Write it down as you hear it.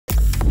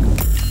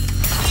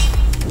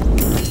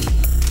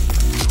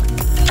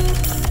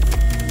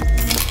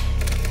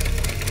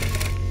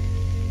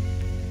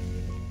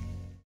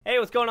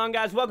what's going on,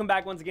 guys? Welcome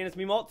back once again. It's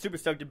me, MOLT. Super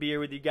stoked to be here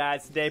with you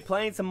guys today,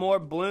 playing some more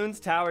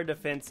Bloons Tower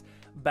Defense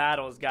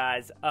Battles,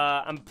 guys.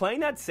 I'm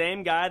playing that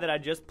same guy that I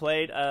just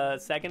played a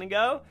second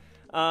ago,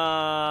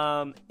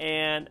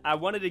 and I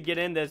wanted to get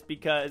in this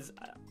because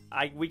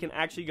we can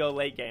actually go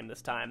late game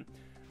this time,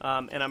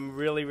 and I'm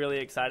really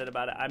excited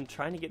about it. I'm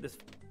trying to get this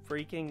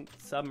freaking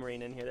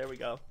submarine in here. There we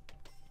go.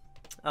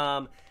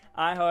 I,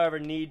 however,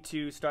 need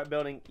to start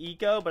building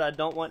eco, but I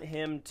don't want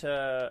him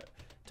to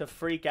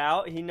freak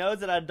out. He knows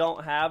that I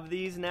don't have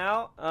these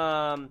now,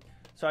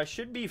 so I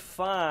should be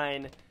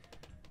fine.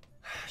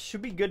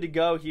 Should be good to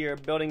go here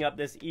building up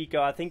this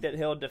eco. I think that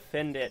he'll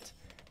defend it,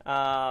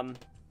 but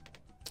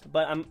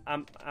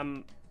I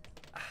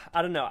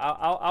don't know.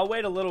 I'll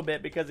wait a little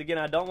bit because again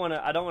I don't want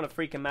to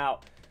freak him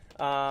out.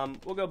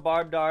 We'll go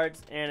barbed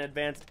darts and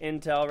advanced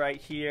intel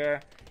right here.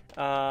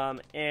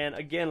 And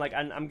again, like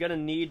I'm gonna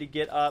need to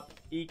get up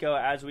eco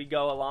as we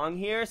go along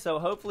here, so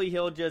hopefully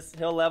he'll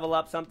level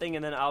up something,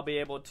 and then I'll be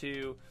able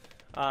to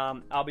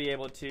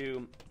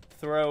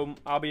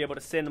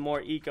send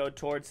more eco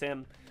towards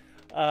him.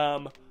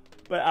 But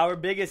our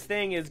biggest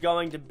thing is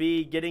going to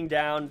be getting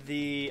down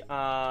the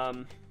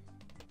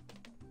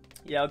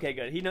yeah, okay,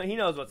 good. He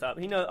knows what's up.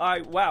 He knows. All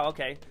right, wow,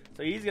 okay,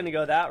 so he's gonna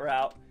go that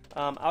route.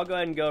 I'll go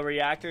ahead and go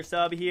reactor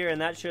sub here, and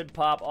that should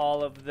pop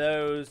all of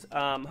those.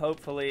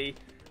 Hopefully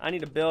I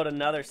need to build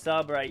another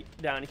sub right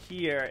down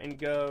here and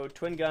go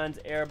twin guns,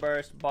 air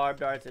burst,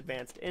 barbed darts,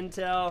 advanced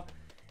intel,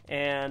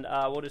 and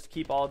we'll just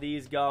keep all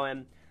these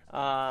going.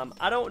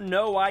 I don't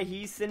know why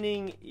he's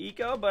sending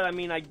eco, but I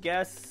mean, I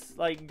guess,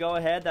 like, go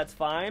ahead, that's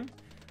fine.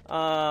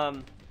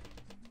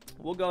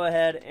 We'll go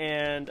ahead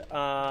and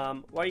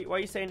why are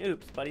you saying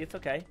oops, buddy? It's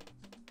okay.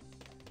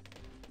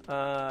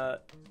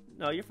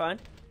 No, you're fine.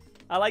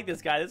 I like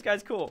this guy. This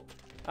guy's cool.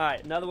 All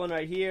right, another one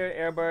right here,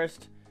 air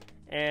burst.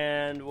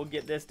 And we'll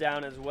get this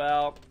down as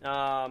well.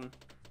 Come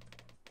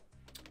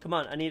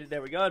on, I need it.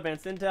 There we go,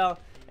 advanced intel.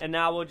 And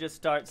now we'll just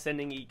start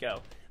sending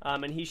eco.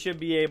 And he should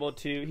be able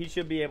to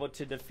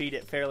defeat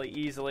it fairly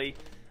easily.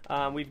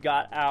 We've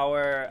got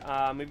our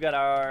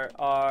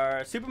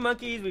super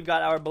monkeys, we've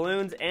got our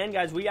balloons, and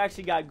guys, we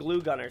actually got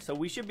glue gunners, so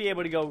we should be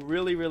able to go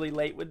really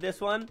late with this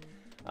one.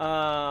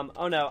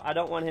 Oh no, I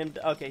don't want him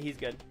to. Okay, he's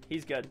good.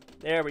 He's good.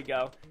 There we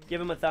go.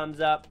 Give him a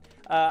thumbs up.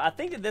 I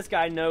think that this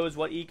guy knows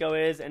what eco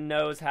is and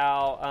knows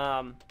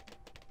how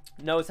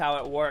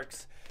it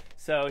works.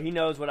 So he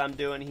knows what I'm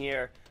doing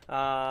here.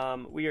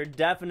 We are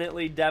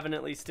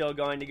definitely still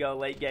going to go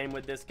late game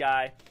with this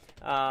guy,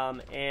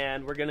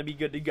 and we're going to be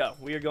good to go.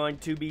 We are going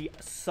to be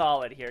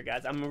solid here,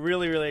 guys. I'm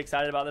really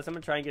excited about this. I'm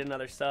going to try and get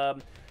another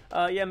sub.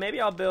 Yeah,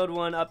 maybe I'll build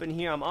one up in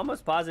here. I'm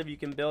almost positive you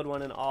can build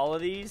one in all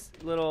of these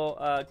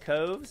little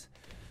coves,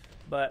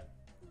 but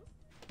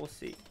we'll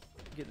see.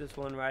 Get this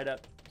one right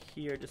up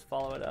here, just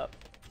follow it up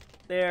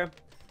there,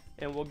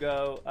 and we'll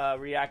go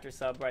reactor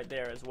sub right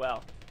there as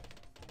well.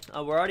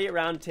 We're already at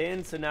round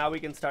 10, so now we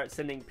can start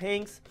sending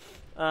pinks,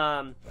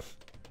 and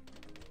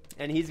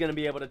he's going to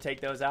be able to take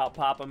those out,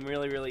 pop them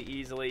really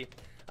easily.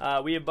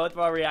 We have both of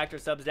our reactor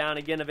subs down.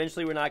 Again,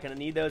 eventually we're not going to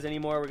need those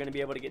anymore. We're going to be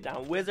able to get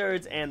down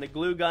wizards and the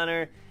glue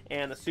gunner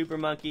and the super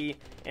monkey,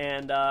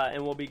 and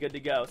we'll be good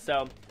to go.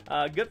 So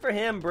good for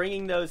him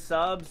bringing those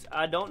subs.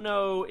 I don't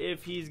know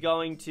if he's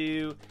going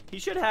to. He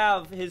should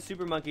have his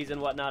super monkeys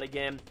and whatnot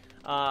again.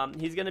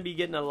 He's going to be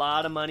getting a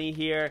lot of money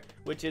here,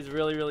 which is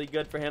really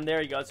good for him.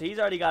 There you go. So he's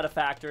already got a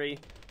factory.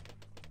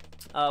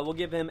 We'll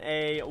give him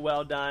a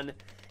well done,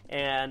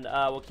 and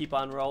we'll keep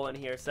on rolling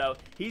here. So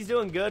he's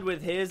doing good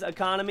with his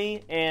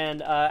economy,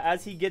 and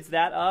as he gets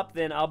that up,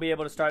 then I'll be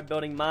able to start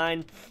building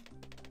mine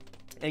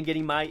and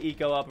getting my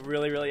eco up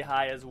really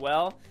high as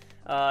well,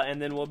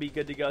 and then we'll be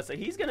good to go. So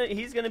he's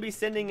gonna be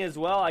sending as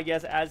well, I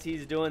guess, as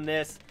he's doing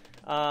this,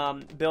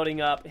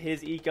 building up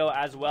his eco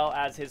as well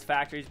as his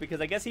factories, because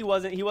I guess he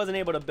wasn't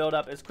able to build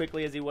up as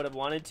quickly as he would have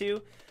wanted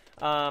to.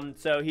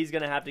 So he's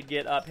gonna have to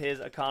get up his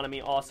economy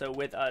also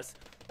with us,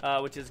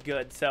 which is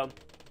good. So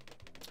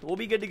we'll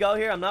be good to go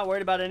here. I'm not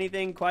worried about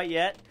anything quite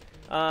yet.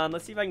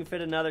 Let's see if I can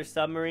fit another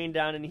submarine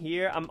down in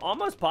here. I'm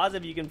almost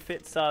positive you can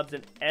fit subs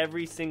in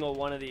every single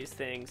one of these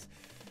things,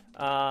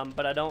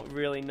 but I don't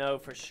really know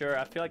for sure.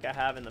 I feel like I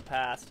have in the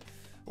past.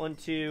 1,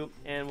 2,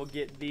 and we'll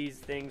get these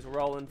things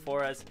rolling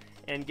for us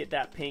and get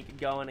that pink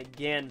going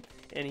again,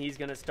 and he's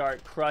going to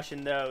start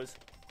crushing those.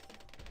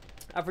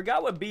 I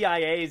forgot what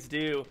BIAs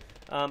do.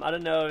 I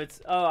don't know if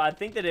it's, oh, I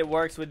think that it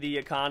works with the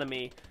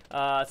economy.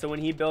 So when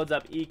he builds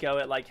up eco,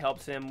 it like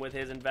helps him with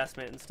his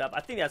investment and stuff.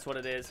 I think that's what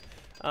it is.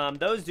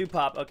 Those do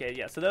pop. Okay,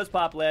 yeah, so those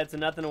pop lead, so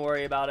nothing to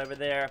worry about over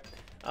there.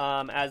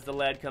 As the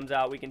lead comes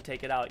out, we can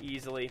take it out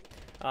easily.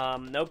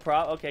 No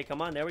problem. Okay,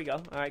 come on, there we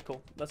go. All right,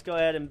 cool. Let's go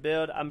ahead and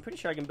build. I'm pretty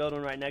sure I can build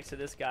one right next to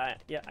this guy.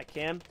 Yeah, I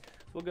can.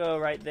 So we'll go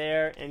right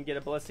there and get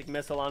a ballistic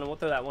missile on, and we'll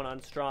throw that one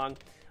on strong.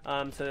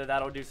 So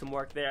that'll do some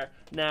work there.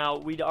 Now,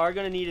 we are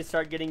going to need to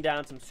start getting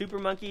down some super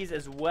monkeys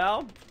as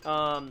well.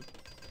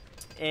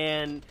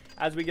 And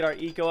as we get our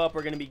eco up,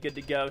 we're going to be good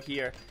to go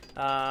here.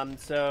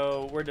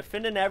 So we're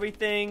defending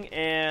everything,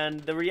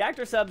 and the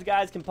reactor subs,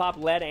 guys, can pop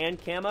lead and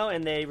camo,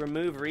 and they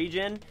remove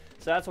regen,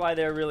 so that's why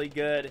they're really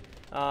good.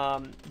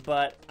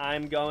 But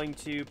I'm going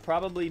to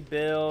probably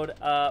build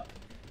up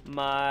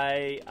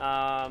my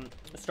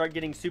start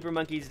getting super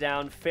monkeys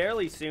down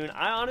fairly soon.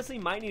 I honestly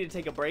might need to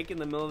take a break in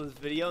the middle of this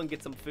video and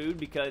get some food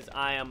because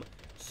I am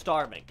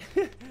starving.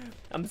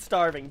 I'm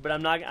starving, but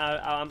I'm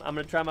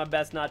gonna try my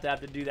best not to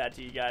have to do that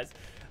to you guys.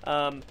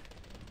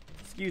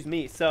 Excuse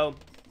me. So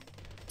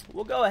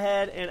we'll go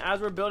ahead, and as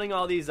we're building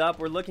all these up,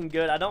 we're looking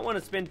good. I don't want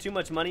to spend too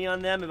much money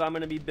on them if I'm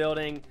going to be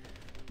building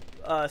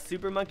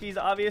super monkeys.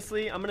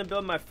 Obviously, I'm going to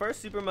build my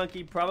first super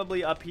monkey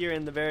probably up here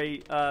in the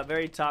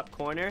very top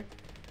corner.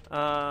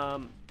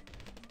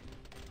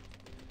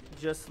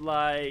 Just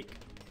like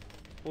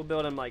we'll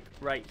build him like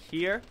right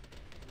here,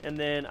 and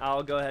then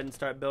I'll go ahead and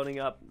start building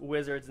up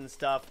wizards and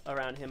stuff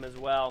around him as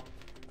well,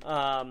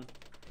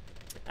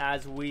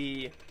 as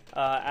we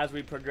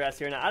progress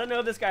here. Now, I don't know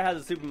if this guy has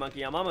a super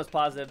monkey. I'm almost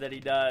positive that he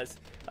does.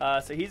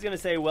 So he's going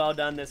to say well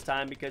done this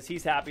time because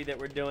he's happy that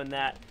we're doing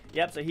that.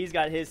 Yep, so he's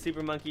got his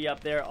super monkey up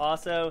there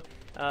also.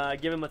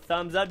 Give him a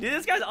thumbs up. Dude,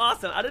 this guy's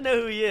awesome. I don't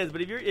know who he is, but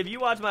if you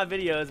watch my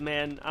videos,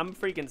 man, I'm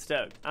freaking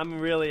stoked.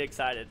 I'm really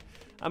excited.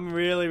 I'm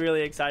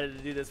really excited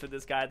to do this with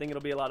this guy. I think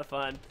it'll be a lot of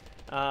fun.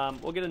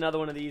 We'll get another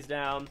one of these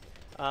down,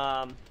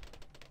 and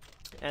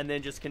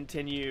then just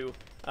continue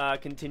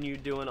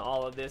doing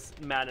all of this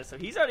madness. So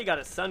he's already got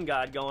a sun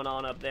god going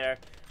on up there,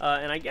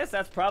 and I guess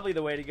that's probably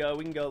the way to go.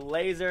 We can go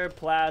laser,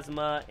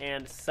 plasma,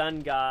 and sun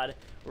god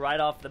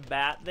right off the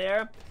bat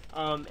there.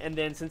 And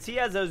then since he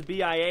has those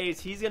BIAs,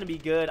 he's going to be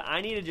good.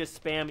 I need to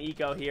just spam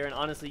eco here and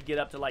honestly get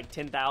up to like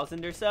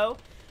 10,000 or so,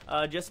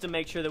 just to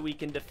make sure that we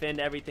can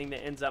defend everything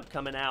that ends up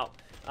coming out.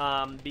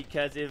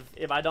 Because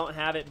if I don't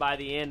have it by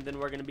the end, then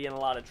we're going to be in a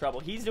lot of trouble.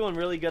 He's doing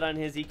really good on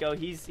his eco.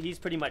 He's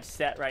pretty much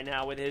set right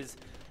now with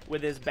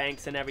his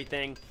banks and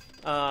everything.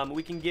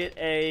 We can get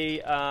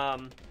a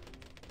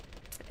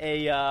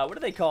what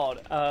are they called?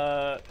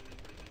 I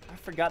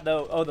forgot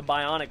though. Oh, the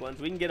bionic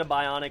ones. We can get a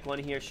bionic one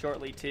here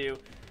shortly too.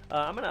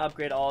 I'm going to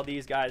upgrade all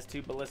these guys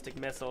to ballistic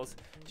missiles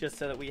just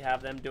so that we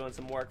have them doing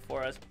some work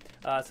for us,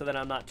 so that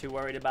I'm not too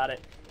worried about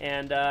it.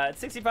 And at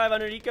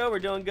 6,500 eco, we're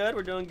doing good.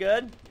 We're doing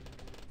good.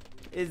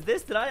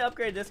 Did I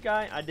upgrade this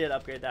guy? I did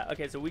upgrade that.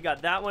 Okay, so we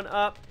got that one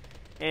up.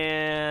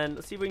 And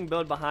let's see if we can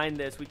build behind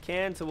this. We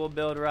can, so we'll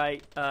build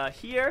right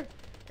here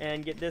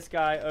and get this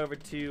guy over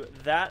to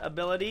that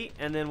ability.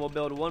 And then we'll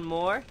build one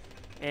more.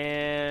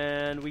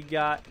 And we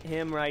got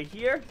him right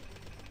here.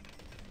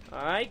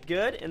 Alright,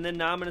 good. And then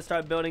now I'm going to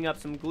start building up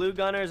some glue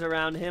gunners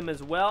around him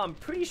as well. I'm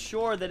pretty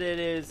sure that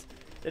it's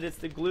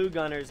the glue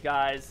gunners,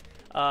 guys,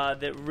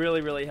 that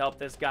really help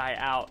this guy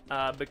out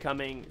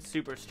becoming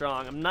super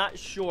strong. I'm not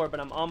sure, but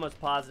I'm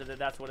almost positive that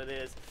that's what it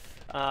is.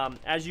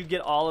 As you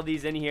get all of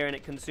these in here and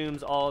it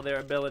consumes all of their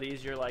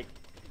abilities,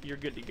 you're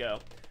good to go.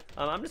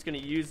 I'm just going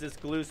to use this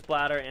glue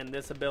splatter and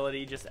this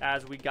ability just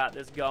as we got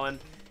this going.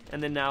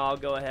 And then now I'll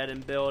go ahead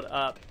and build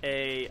up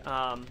a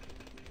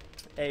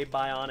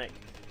bionic,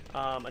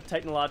 a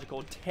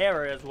technological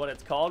terror is what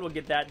it's called. We'll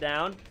get that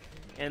down.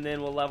 And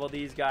then we'll level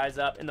these guys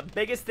up. And the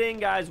biggest thing,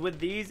 guys, with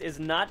these is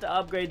not to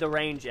upgrade the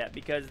range yet,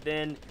 because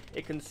then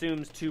it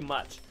consumes too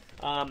much.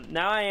 Now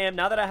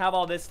that I have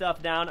all this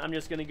stuff down, I'm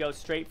just going to go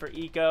straight for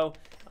eco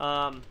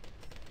and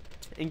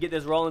get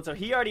this rolling. So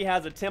he already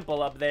has a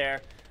temple up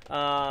there.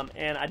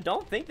 And I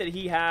don't think that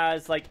he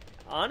has, like,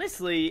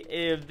 honestly,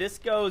 if this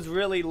goes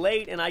really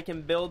late and I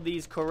can build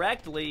these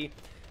correctly,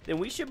 then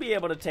we should be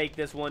able to take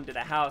this one to the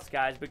house,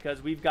 guys,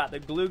 because we've got the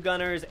glue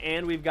gunners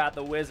and we've got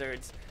the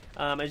wizards.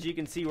 As you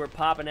can see, we're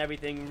popping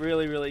everything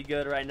really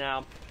good right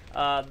now.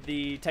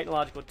 The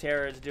technological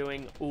terror is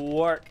doing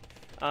work.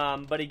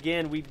 But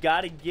again, we've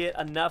got to get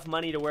enough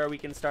money to where we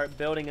can start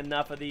building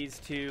enough of these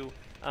to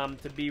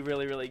be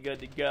really good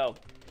to go.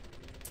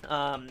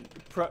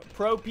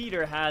 Pro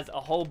Peter has a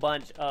whole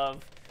bunch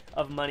of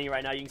money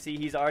right now. You can see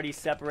he's already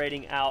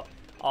separating out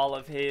all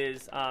of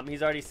his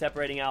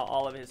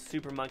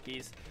super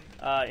monkeys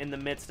in the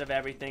midst of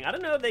everything. I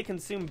don't know if they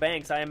consume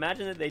banks. I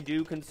imagine that they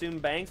do consume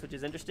banks, which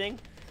is interesting.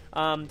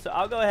 So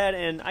I'll go ahead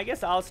and I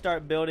guess I'll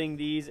start building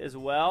these as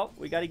well.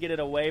 We got to get it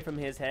away from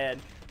his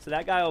head. So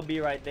that guy will be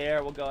right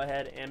there. We'll go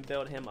ahead and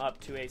build him up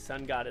to a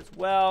sun god as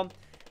well.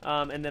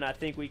 And then I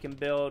think we can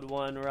build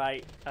one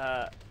right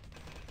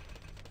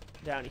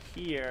down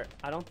here.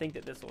 I don't think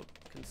that this will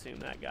consume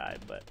that guy,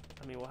 but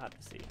I mean, we'll have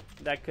to see.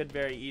 That could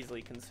very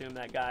easily consume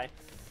that guy,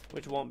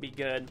 which won't be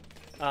good.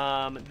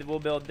 We'll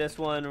build this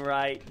one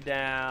right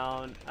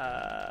down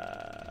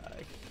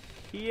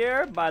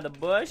here by the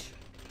bush.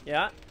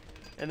 Yeah.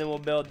 And then we'll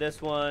build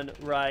this one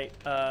right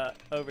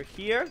over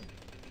here.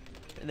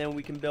 And then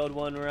we can build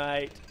one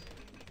right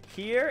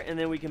here. And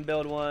then we can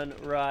build one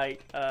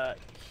right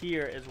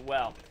here as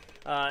well.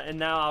 And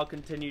now I'll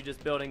continue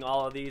just building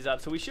all of these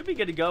up. So we should be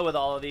good to go with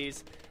all of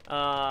these.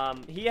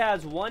 He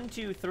has 1,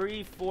 2,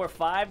 3, 4,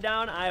 5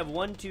 down. I have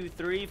 1, 2,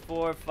 3,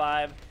 4,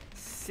 5,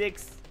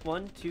 6.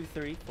 1, 2,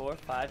 3, 4,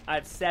 5. I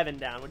have 7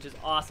 down, which is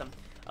awesome.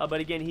 But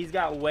again, he's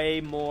got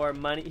way more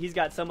money. He's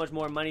got so much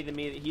more money than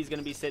me that he's going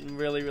to be sitting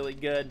really, really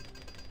good.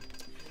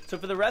 So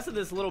for the rest of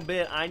this little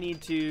bit, I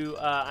need to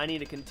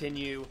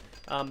continue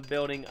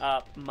building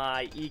up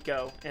my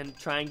eco and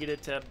try and get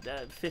it to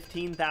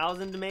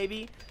 15,000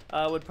 maybe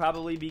would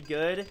probably be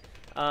good.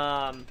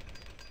 And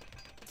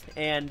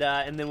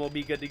then we'll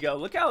be good to go.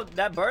 Look how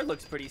that bird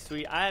looks pretty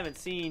sweet. I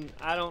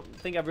don't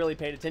think I've really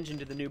paid attention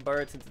to the new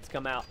bird since it's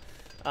come out.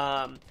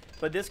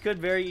 But this could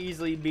very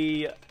easily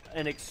be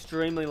an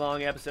extremely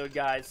long episode,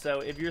 guys. So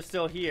if you're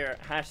still here,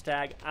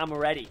 hashtag I'm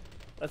ready.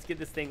 Let's get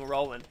this thing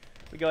rolling.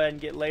 We go ahead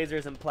and get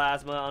lasers and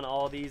plasma on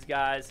all these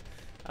guys.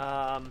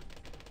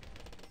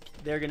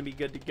 They're going to be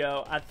good to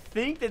go. I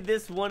think that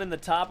this one in the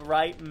top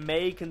right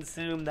may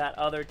consume that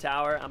other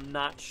tower. I'm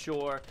not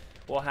sure.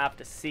 We'll have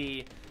to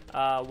see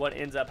what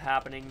ends up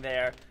happening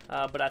there.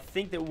 But I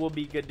think that we'll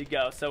be good to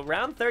go. So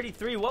round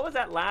 33, what was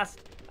that last?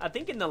 I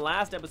think in the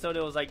last episode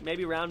it was like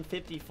maybe round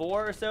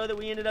 54 or so that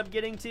we ended up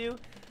getting to.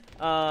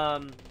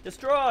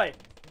 Destroy!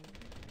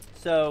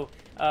 So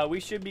we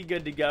should be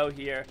good to go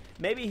here.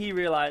 Maybe he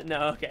realized,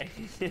 no, okay.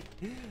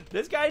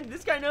 This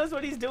guy knows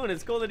what he's doing.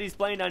 It's cool that he's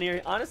playing down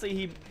here.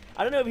 Honestly,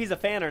 I don't know if he's a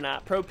fan or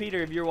not. Pro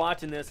Peter, if you're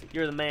watching this,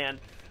 you're the man.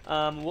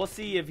 We'll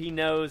see if he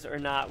knows or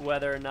not,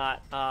 whether or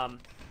not.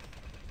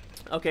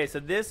 Okay, so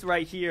this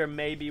right here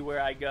may be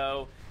where I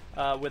go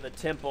with a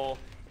temple,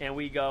 and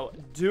we go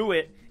do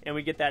it, and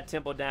we get that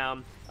temple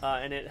down,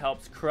 and it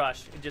helps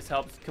crush. It just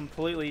helps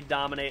completely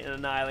dominate and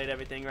annihilate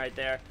everything right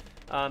there.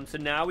 So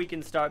now we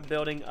can start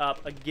building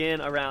up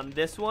again around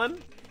this one,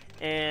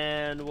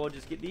 and we'll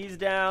just get these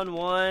down.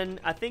 One,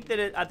 I think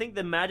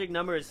the magic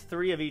number is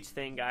 3 of each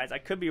thing, guys. I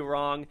could be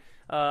wrong.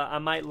 I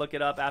might look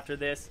it up after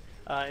this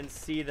and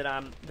see that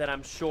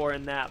I'm sure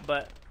in that,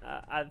 but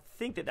I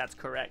think that that's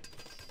correct.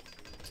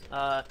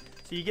 So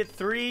you get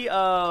 3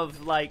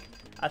 of, like,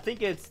 I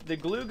think it's the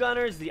glue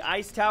gunners. The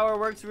ice tower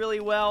works really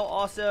well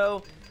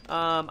also.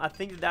 I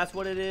think that's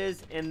what it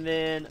is. And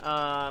then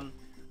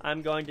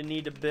I'm going to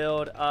need to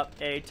build up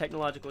a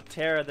technological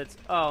terror that's,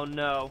 oh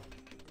no.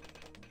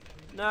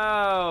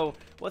 No!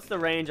 What's the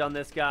range on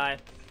this guy?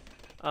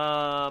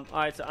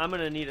 Alright, so I'm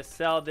going to need to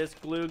sell this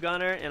glue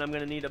gunner, and I'm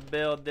going to need to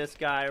build this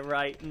guy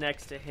right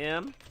next to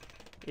him.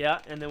 Yeah,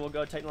 and then we'll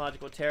go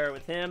technological terror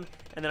with him,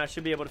 and then I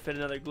should be able to fit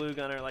another glue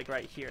gunner like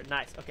right here.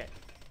 Nice, okay.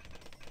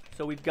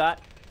 So we've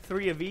got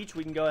 3 of each.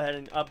 We can go ahead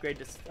and upgrade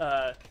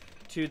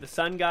to the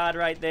sun god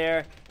right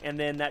there, and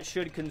then that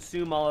should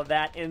consume all of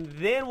that, and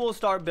then we'll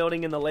start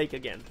building in the lake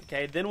again.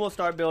 Okay, then we'll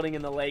start building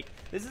in the lake.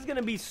 This is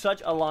gonna be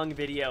such a long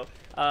video,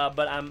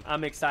 but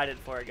I'm excited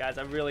for it, guys.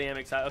 I really am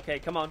excited. Okay,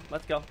 come on,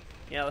 let's go.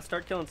 Yeah, let's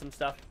start killing some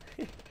stuff.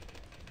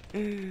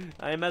 I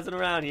ain't messing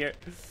around here.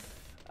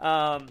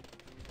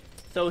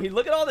 So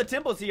look at all the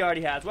temples he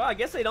already has. Well, I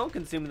guess they don't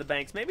consume the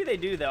banks. Maybe they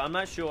do though. I'm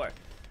not sure.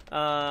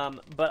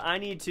 But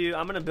I'm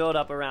gonna build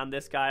up around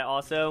this guy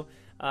also.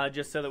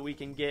 Just so that we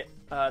can get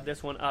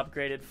this one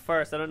upgraded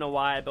first. I don't know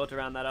why I built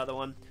around that other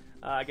one.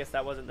 I guess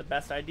that wasn't the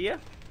best idea.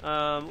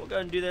 We'll go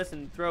ahead and do this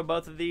and throw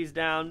both of these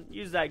down.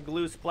 Use that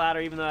glue splatter,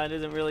 even though it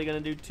isn't really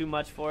going to do too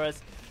much for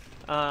us.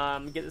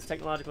 Get this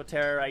technological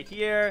terror right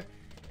here.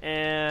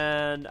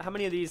 And how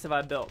many of these have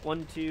I built?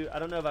 1, 2. I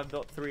don't know if I've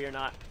built 3 or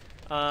not.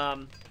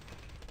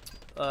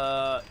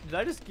 Did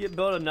I just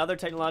build another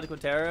technological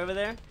terror over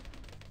there?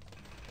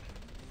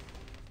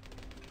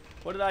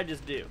 What did I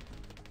just do?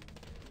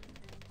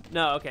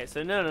 No, okay,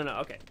 so no,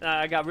 okay.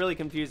 I got really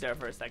confused there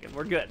for a second.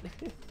 We're good.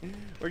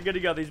 We're good to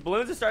go. These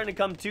balloons are starting to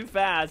come too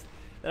fast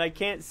that I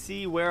can't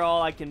see where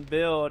all I can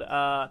build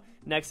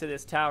next to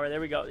this tower.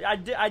 There we go. I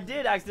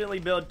did accidentally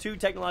build 2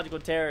 technological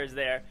terrors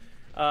there,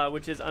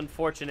 which is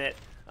unfortunate.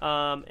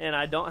 And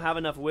I don't have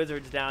enough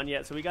wizards down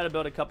yet, so we got to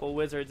build a couple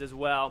wizards as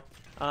well.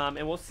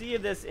 And we'll see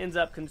if this ends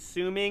up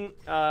consuming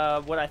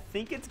what I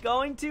think it's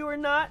going to or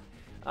not.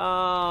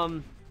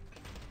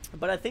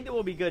 But I think that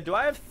will be good. Do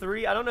I have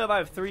 3? I don't know if I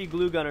have 3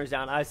 glue gunners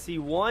down. I see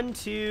 1,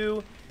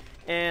 2,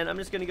 and I'm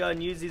just going to go ahead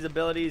and use these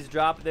abilities,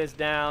 drop this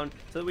down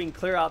so that we can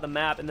clear out the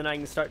map, and then I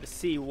can start to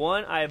see.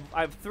 I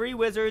have 3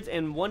 wizards,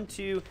 and 1,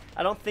 2.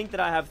 I don't think that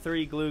I have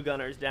 3 glue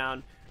gunners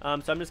down.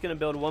 So I'm just going to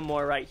build 1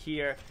 more right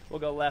here. We'll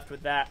go left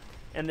with that.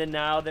 And then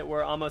now that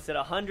we're almost at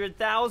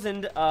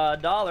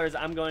 $100,000,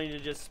 I'm going to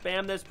just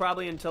spam this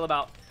probably until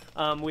about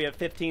we have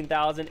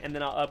 15,000, and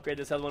then I'll upgrade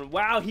this other one.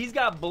 Wow, he's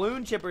got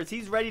balloon chippers.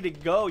 He's ready to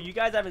go. You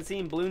guys haven't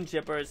seen balloon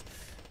chippers.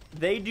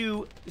 They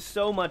do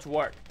so much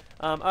work.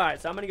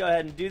 Alright, so I'm going to go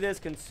ahead and do this,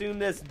 consume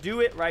this, do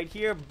it right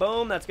here.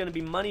 Boom, that's going to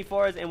be money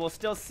for us, and we'll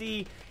still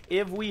see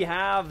if we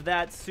have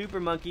that super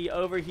monkey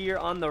over here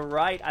on the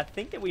right. I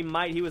think that we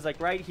might. He was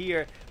like right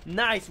here.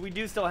 Nice, we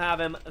do still have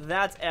him.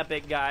 That's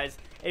epic, guys.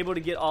 Able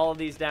to get all of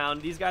these down.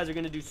 These guys are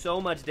going to do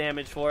so much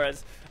damage for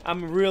us.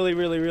 I'm really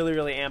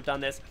amped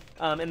on this.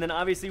 And then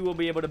obviously we'll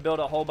be able to build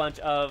a whole bunch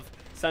of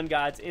sun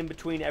gods in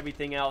between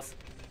everything else,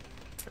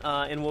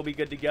 and we'll be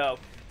good to go.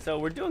 So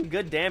we're doing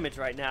good damage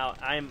right now.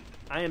 I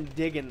am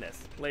digging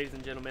this, ladies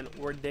and gentlemen.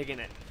 We're digging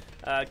it.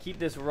 keep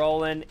this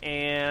rolling,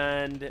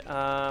 and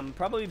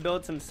probably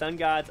build some sun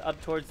gods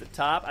up towards the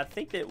top. I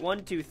think that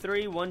 1, 2,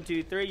 3, 1,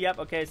 2, 3. Yep.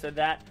 Okay, so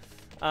that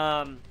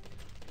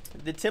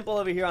the temple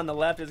over here on the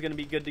left is going to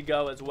be good to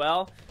go as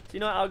well. So you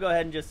know what, I'll go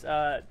ahead and just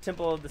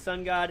temple of the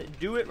sun god,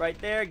 do it right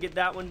there, get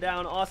that one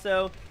down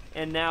also.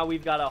 And now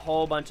we've got a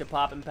whole bunch of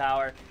popping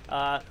power.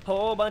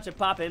 Whole bunch of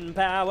popping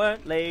power,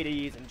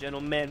 ladies and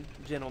gentlemen.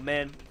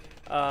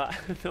 I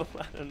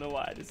don't know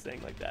why I just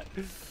sang like that.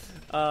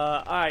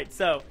 Alright,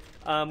 so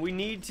we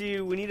need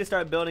to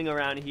start building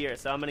around here.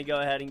 So I'm gonna go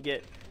ahead and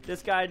get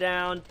this guy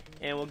down,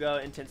 and we'll go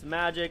intense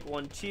magic,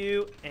 1,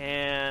 2,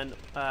 and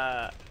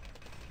that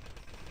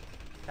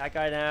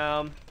guy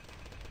down.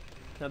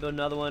 I'll build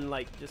another one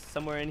like just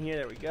somewhere in here.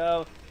 There we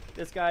go.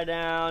 This guy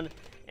down.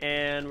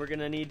 And we're going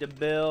to need to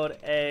build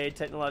a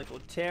technological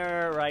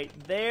terror right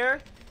there.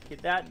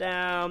 Get that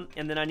down.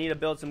 And then I need to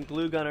build some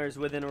glue gunners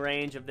within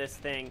range of this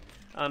thing.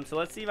 So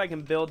let's see if I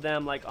can build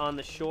them like on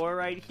the shore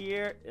right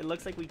here. It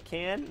looks like we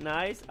can.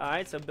 Nice.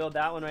 Alright, so build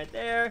that one right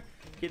there.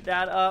 Get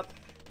that up.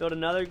 Build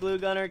another glue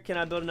gunner. Can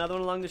I build another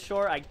one along the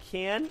shore? I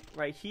can.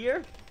 Right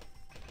here.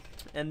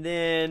 And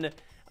then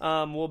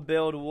we'll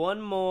build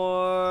one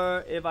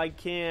more, if I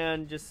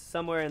can, just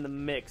somewhere in the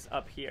mix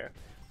up here.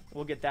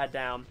 We'll get that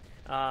down.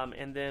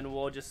 And then I'm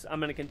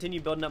going to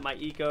continue building up my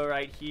eco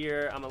right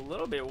here. I'm a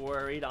little bit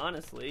worried,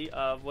 honestly,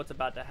 of what's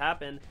about to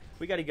happen.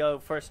 We got to go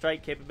first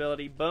strike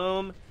capability,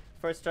 boom.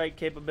 First strike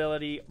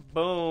capability,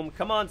 boom.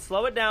 Come on,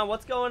 slow it down.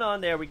 What's going on?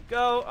 There we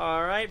go.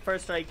 All right,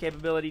 first strike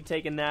capability,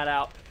 taking that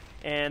out.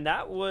 And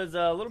that was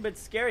a little bit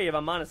scary, if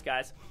I'm honest,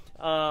 guys.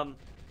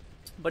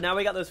 But now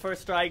we got those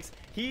first strikes.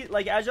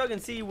 Like, as y'all can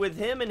see, with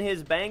him and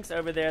his banks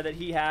over there that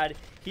he had,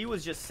 he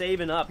was just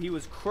saving up. He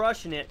was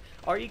crushing it.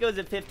 Our eco's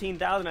at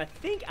 15,000. I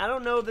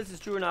don't know if this is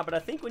true or not, but I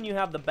think when you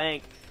have the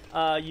bank,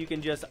 you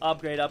can just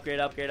upgrade.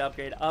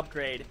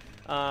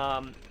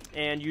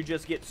 And you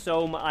just get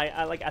so much.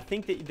 I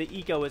think that the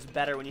eco is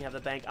better when you have the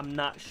bank. I'm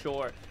not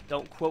sure.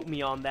 Don't quote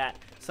me on that.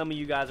 Some of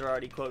you guys are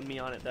already quoting me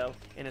on it, though,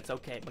 and it's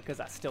okay because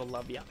I still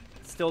love you.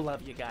 Still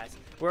love you guys.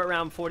 We're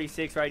around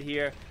 46 right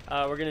here.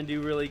 We're going to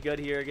do really good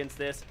here against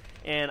this.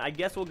 And I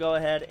guess we'll go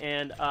ahead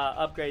and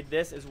upgrade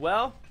this as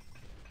well.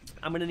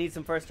 I'm going to need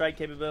some first strike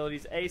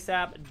capabilities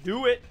ASAP.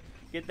 Do it.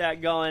 Get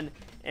that going.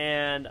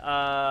 And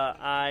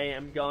I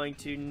am going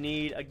to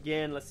need,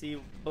 again, let's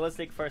see,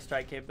 ballistic first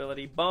strike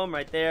capability. Boom,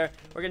 right there.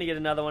 We're going to get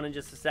another one in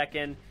just a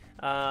second.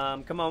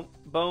 Come on.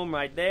 Boom,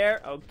 right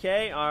there.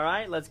 Okay, all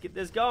right. Let's get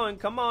this going.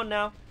 Come on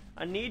now.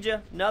 I need you.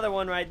 Another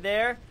one right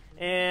there.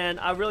 And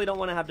I really don't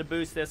want to have to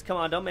boost this. Come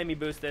on, don't make me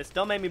boost this.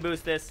 Don't make me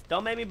boost this.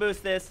 Don't make me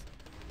boost this.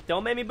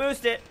 Don't make me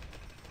boost it.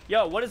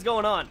 Yo, what is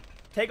going on?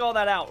 Take all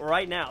that out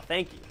right now.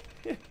 Thank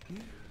you.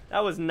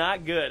 That was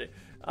not good.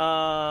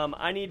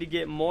 I need to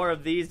get more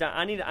of these down.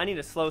 I need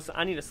to slow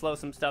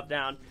some stuff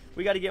down.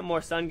 We got to get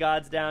more sun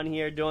gods down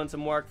here doing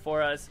some work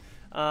for us.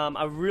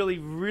 I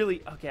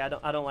really okay.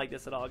 I don't like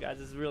this at all, guys.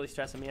 This is really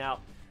stressing me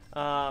out.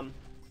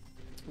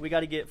 We got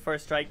to get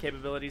first strike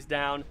capabilities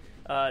down.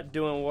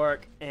 Doing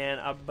work, and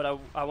but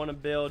I want to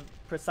build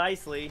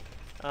precisely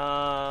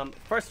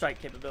first strike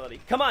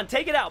capability. Come on,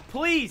 take it out,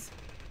 please.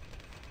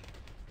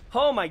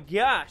 Oh my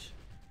gosh,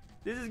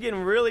 this is getting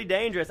really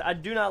dangerous. I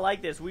do not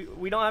like this.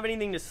 We don't have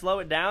anything to slow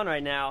it down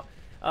right now,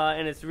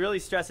 and it's really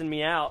stressing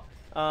me out.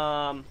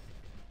 So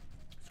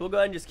we'll go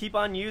ahead and just keep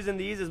on using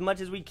these as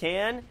much as we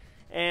can,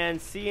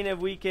 and seeing if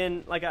we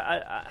can. Like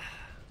I'm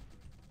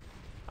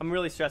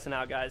really stressing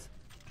out, guys.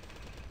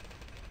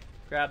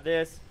 Grab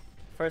this.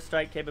 First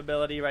strike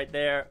capability right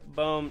there.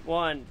 Boom.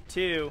 1,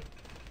 2.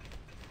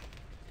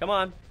 Come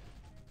on.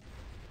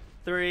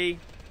 3.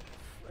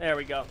 There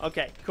we go.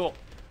 Okay, cool.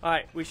 All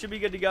right, we should be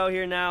good to go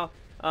here now.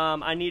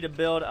 I need to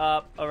build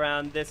up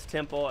around this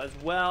temple as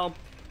well,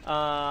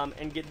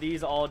 and get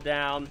these all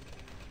down.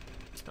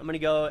 I'm going to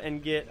go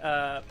and get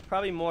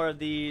probably more of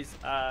these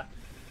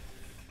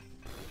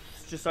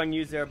just so I can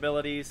use their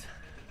abilities.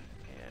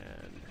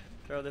 And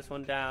throw this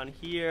one down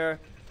here.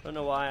 Don't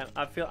know why.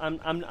 I feel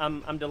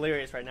I'm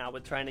delirious right now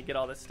with trying to get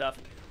all this stuff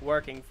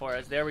working for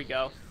us. There we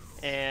go.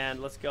 And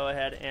let's go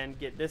ahead and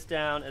get this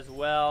down as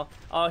well.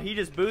 Oh, he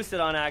just boosted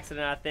on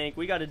accident, I think.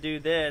 We got to do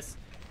this.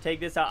 Take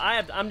this out.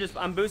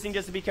 I'm boosting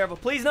just to be careful.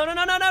 Please, no.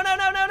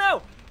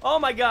 Oh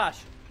my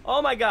gosh.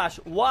 Oh my gosh.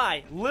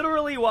 Why?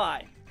 Literally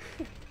why?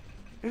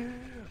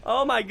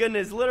 Oh my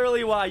goodness.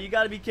 Literally why? You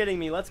got to be kidding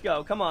me. Let's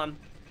go. Come on.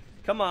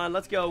 Come on.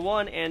 Let's go.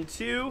 1 and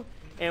 2.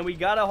 And we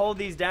got to hold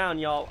these down,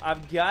 y'all.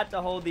 I've got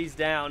to hold these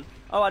down.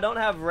 Oh, I don't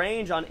have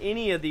range on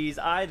any of these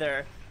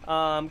either.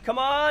 Come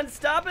on.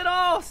 Stop it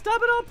all.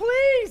 Stop it all,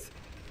 please.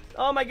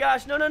 Oh, my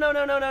gosh. No.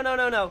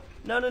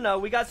 No.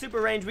 We got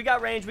super range. We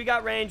got range.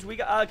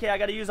 Okay, I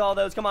got to use all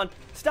those. Come on.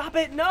 Stop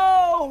it.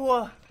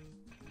 No.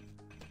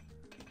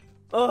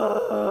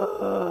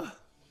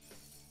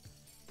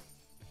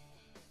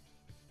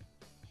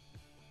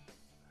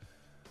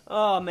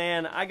 Oh,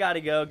 man, I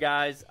gotta go,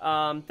 guys.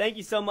 Thank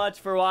you so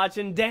much for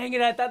watching. Dang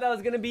it, I thought that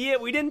was gonna be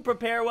it. We didn't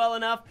prepare well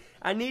enough.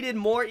 I needed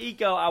more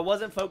eco. I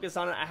wasn't focused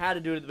on it. I had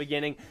to do it at the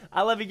beginning.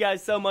 I love you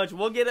guys so much.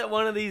 We'll get it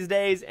one of these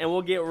days, and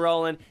we'll get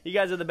rolling. You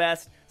guys are the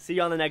best. See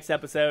you on the next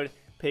episode.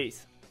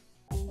 Peace.